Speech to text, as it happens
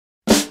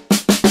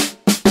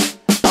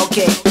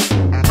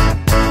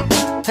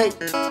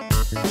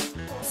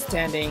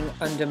standing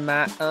under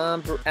my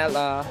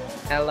umbrella.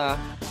 Ella,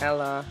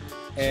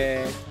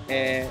 eh,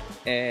 eh,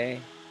 eh,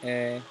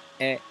 eh,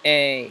 eh,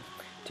 eh.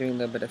 Doing a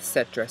little bit of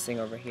set dressing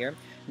over here.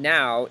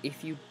 Now,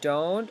 if you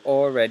don't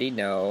already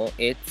know,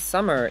 it's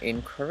summer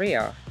in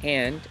Korea,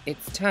 and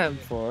it's time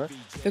for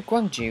the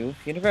Gwangju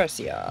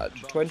Universiade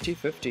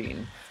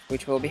 2015,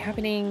 which will be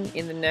happening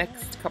in the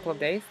next couple of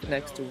days, the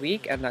next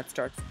week, and that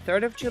starts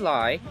 3rd of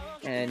July,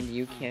 and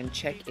you can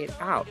check it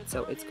out.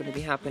 So it's going to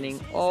be happening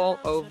all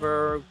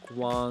over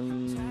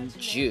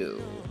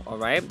Gwangju,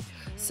 alright?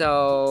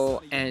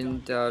 So,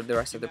 and the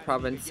rest of the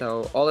province,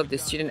 so all of the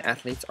student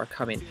athletes are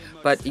coming.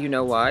 But you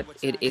know what?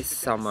 It is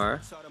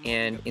summer,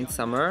 and in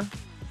summer,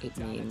 it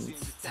means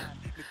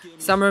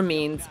summer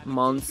means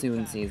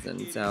monsoon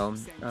season. So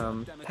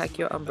pack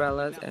your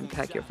umbrellas and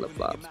pack your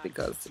flip-flops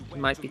because it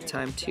might be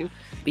time to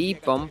be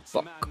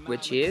bombok,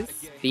 which is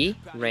be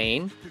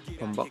rain,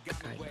 bombok,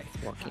 I guess,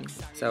 walking.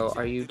 So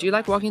do you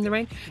like walking in the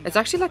rain? It's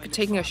actually like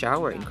taking a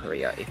shower in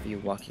Korea if you're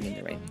walking in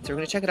the rain. So we're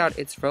gonna check it out.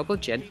 It's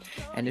Jint,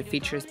 and it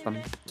features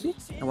BUMKEY,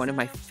 and one of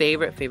my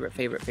favorite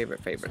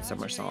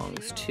summer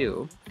songs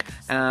too.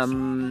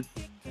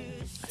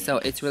 So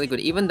it's really good,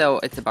 even though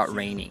it's about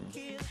raining.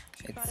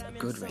 It's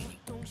good raining.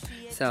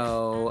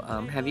 So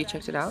have you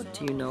checked it out?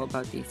 Do you know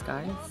about these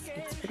guys?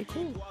 It's pretty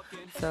cool.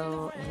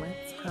 So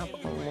let's have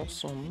a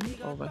listen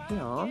over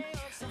here.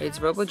 It's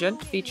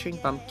Jint featuring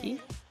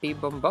BUMKEY, Be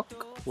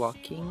Bombok,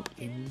 Walking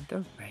in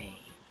the Rain.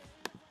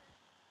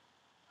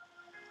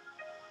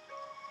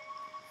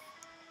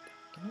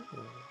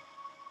 Ooh.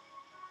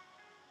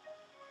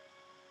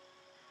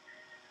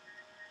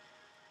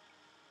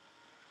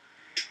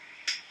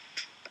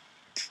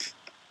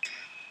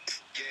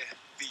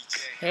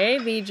 Hey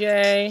VJ,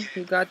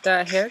 you got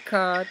that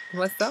haircut.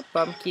 What's up,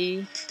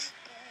 BUMKEY?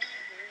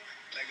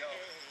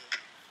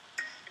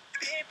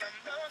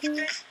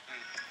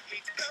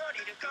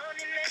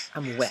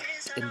 I'm wet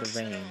in the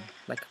rain,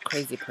 like a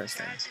crazy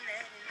person.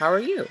 How are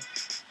you?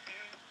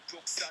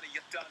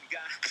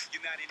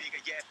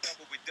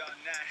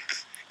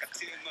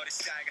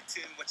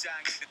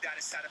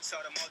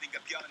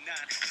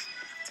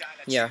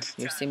 Yeah,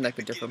 you seem like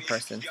a different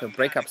person. So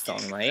breakup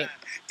song, right?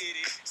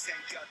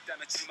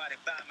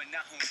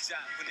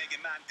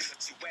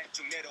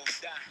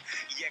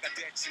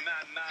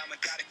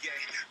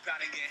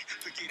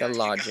 The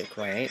logic,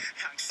 right?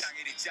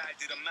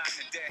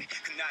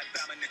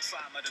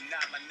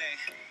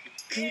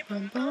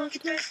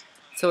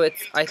 So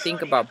I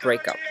think about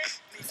breakup.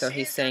 So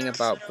he's saying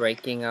about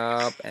breaking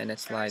up, and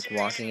it's like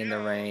walking in the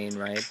rain,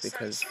 right?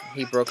 Because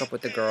he broke up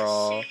with the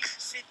girl,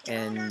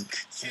 and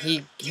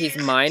his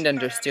mind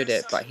understood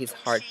it, but his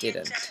heart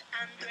didn't.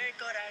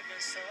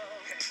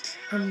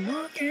 I'm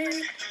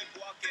walking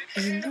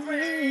in the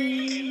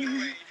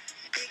rain.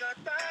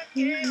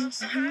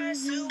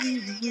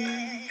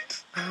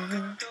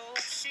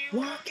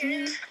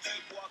 Walking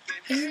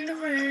in the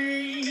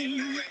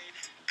rain.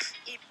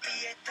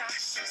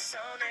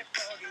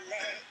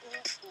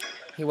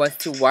 He wants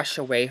to wash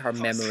away her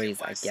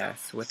memories, I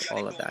guess, with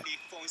all of that.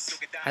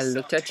 I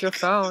looked at your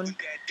phone.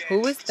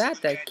 Who is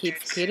that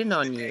keeps hitting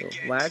on you?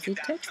 Why is he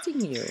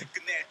texting you?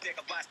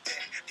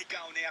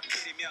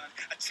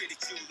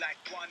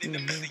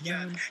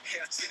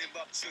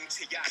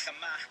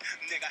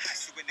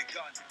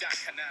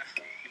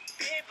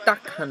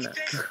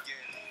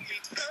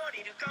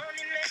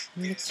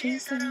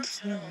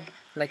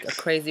 Like a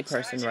crazy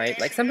person, right?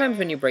 Like sometimes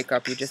when you break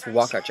up, you just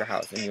walk out your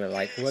house and you're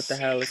like, what the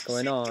hell is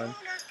going on?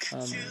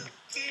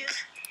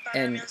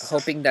 And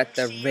hoping that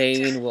the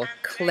rain will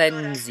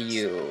cleanse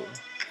you.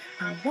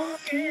 I'm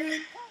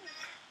walking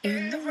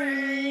in the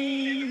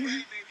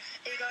rain.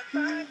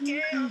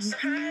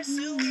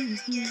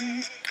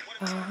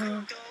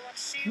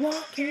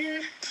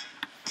 Walking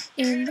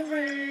in the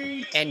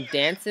rain. And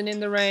dancing in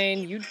the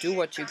rain. You do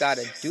what you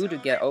gotta do to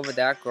get over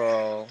that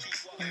girl.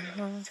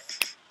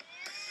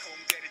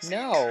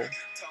 No.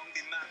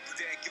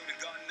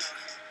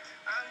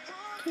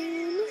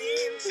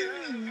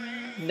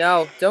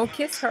 No, don't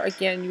kiss her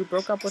again. You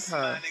broke up with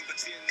her.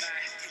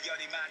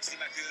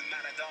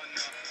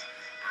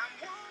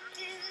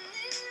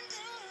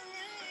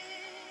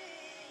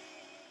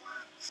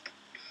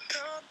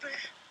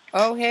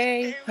 Oh,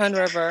 hey, Hun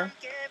River.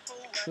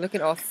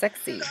 Looking all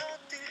sexy.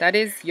 That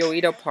is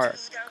Yoido Park.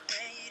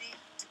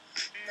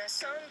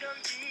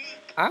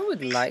 I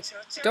would like...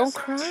 Don't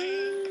cry.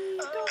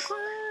 Don't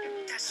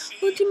cry.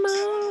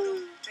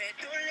 Ujima.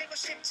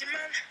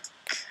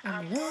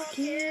 I'm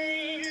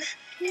walking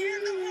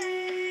in the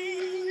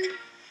rain.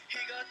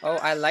 Oh,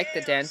 I like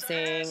the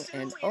dancing.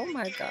 And oh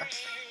my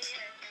gosh.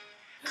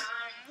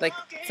 Like,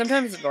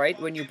 sometimes, right,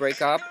 when you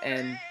break up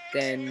and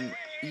then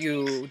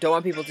you don't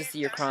want people to see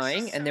you're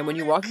crying, and then when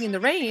you're walking in the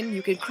rain,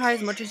 you can cry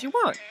as much as you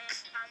want.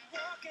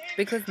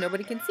 Because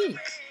nobody can see.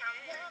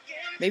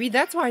 Maybe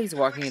that's why he's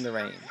walking in the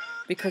rain.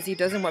 Because he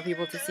doesn't want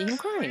people to see him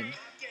crying.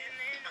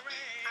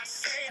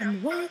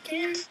 I'm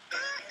walking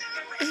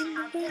in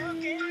the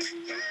rain.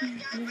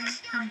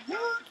 I'm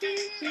walking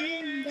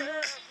in the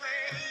rain.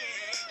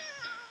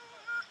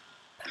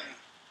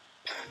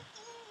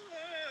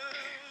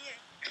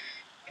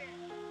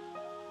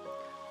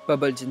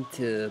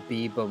 버벌진트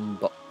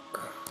비범벅.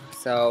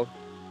 So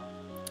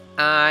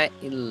I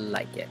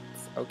like it.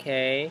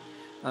 Okay,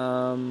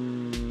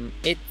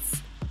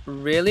 it's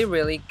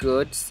really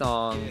good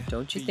song,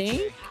 don't you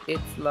think?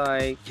 It's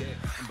like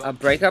a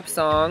breakup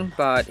song,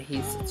 but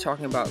he's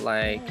talking about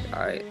like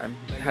I'm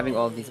having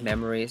all these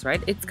memories,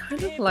 right? It's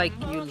kind of like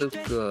You Look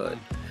Good,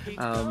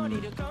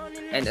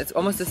 and it's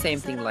almost the same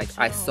thing like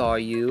I saw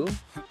you,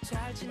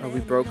 or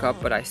we broke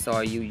up but I saw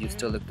you, you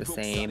still look the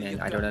same,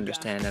 and I don't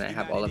understand, and I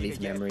have all of these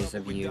memories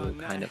of you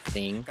kind of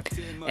thing.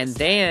 And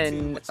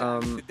then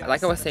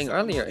like I was saying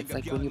earlier, it's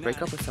like when you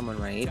break up with someone,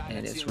 right,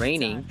 and it's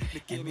raining,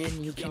 and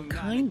then you can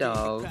kind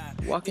of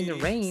walk in the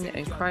rain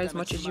and cry as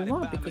much as you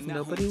want because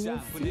nobody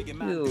will see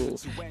you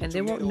and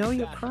they won't know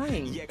you're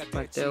crying,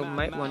 but they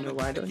might wonder,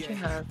 why don't you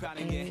have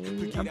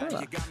an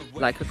umbrella?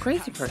 Like a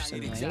crazy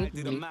person, right?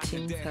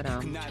 미친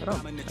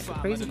사람처럼, like a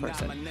crazy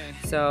person.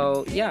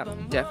 So yeah,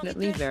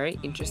 definitely very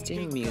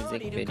interesting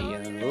music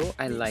video.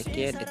 I like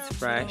it. It's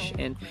fresh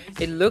and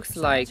it looks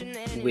like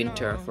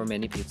winter for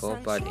many people,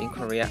 but in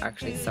Korea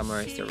actually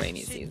summer is the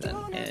rainy season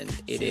and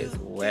it is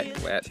wet.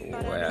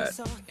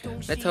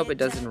 Let's hope it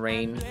doesn't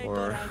rain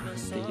for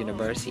the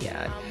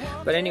Universiad.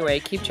 But anyway,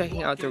 keep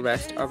checking out the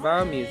rest of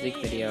our music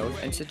videos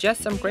and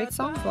suggest some great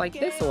songs like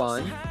this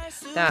one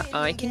that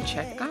I can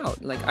check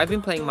out. Like, I've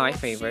been playing my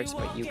favorites,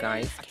 but you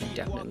guys can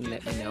definitely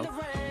let me know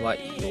what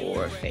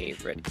your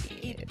favorite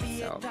is.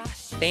 So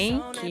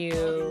thank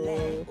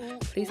you.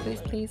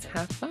 Please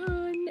have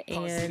fun,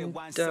 and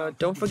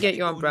don't forget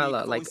your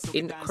umbrella. Like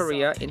in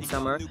Korea in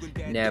summer,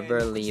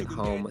 never leave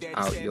home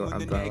without your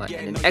umbrella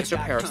and an extra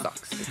pair of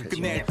socks, because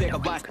you never know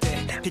what could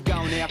happen.